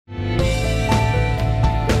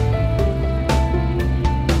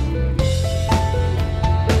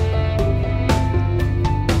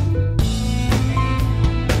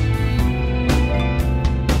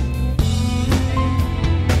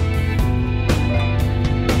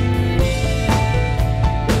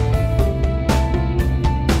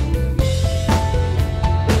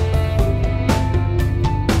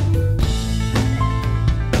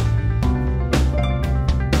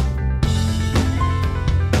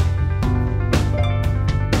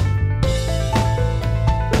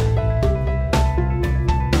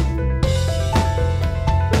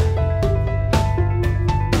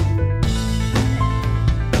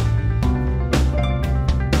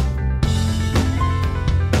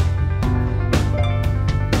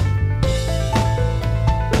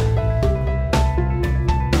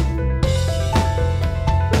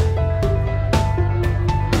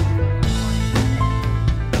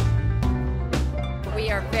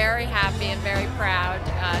very happy and very proud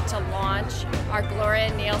to launch our Gloria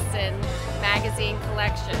and Nilson magazine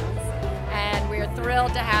collections. And we're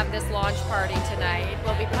thrilled to have this launch party tonight.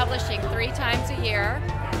 We'll be publishing 3 times a year,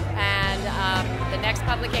 and the next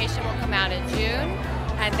publication will come out in June,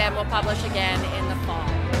 and then we'll publish again in the fall.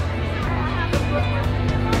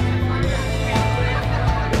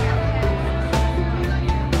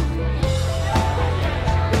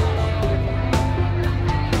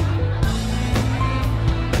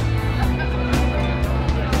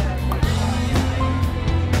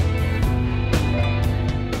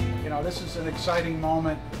 This is an exciting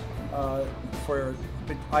moment for,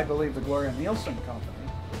 I believe, the Gloria and Nilson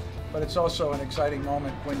company, but it's also an exciting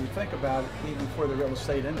moment when you think about it, even for the real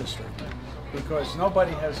estate industry, because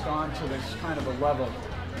nobody has gone to this kind of a level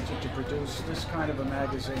to produce this kind of a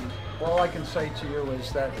magazine. All I can say to you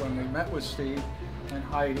is that when we met with Steve and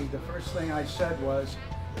Heidi, the first thing I said was,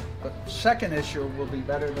 the second issue will be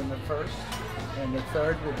better than the first, and the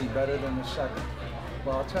third will be better than the second.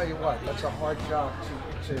 Well, I'll tell you what, that's a hard job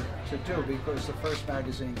to do, because the first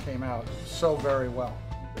magazine came out so very well.